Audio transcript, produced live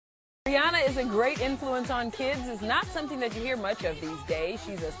Rihanna is a great influence on kids is not something that you hear much of these days.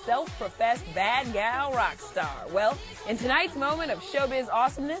 She's a self-professed bad gal rock star. Well, in tonight's moment of showbiz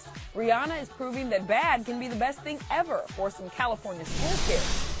awesomeness, Rihanna is proving that bad can be the best thing ever for some California school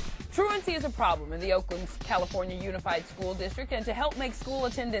kids. Truancy is a problem in the Oakland, California Unified School District, and to help make school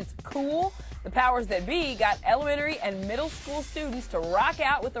attendance cool, the powers that be got elementary and middle school students to rock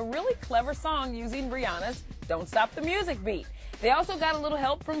out with a really clever song using Rihanna's Don't Stop the Music beat. They also got a little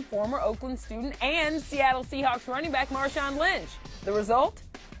help from former Oakland student and Seattle Seahawks running back Marshawn Lynch. The result?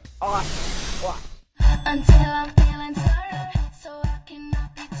 Awesome. Watch. Until I'm feeling tired, so I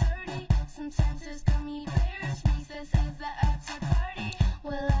cannot be dirty. Sometimes there's gummy bears, recess is the after party.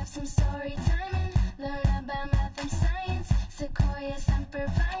 We'll have some story time and learn about math and science. Sequoia semper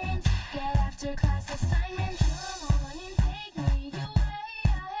virens, get after class assignments. Come on and take me away. I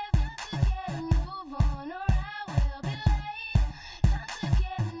have got to get a move on or I will be late. Time to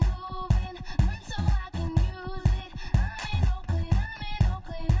get moving, run so I can use it. I'm an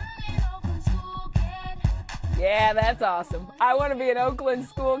Oakland school kid. Yeah, that's awesome. I want to be an Oakland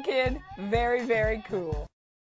school kid. Very, very cool.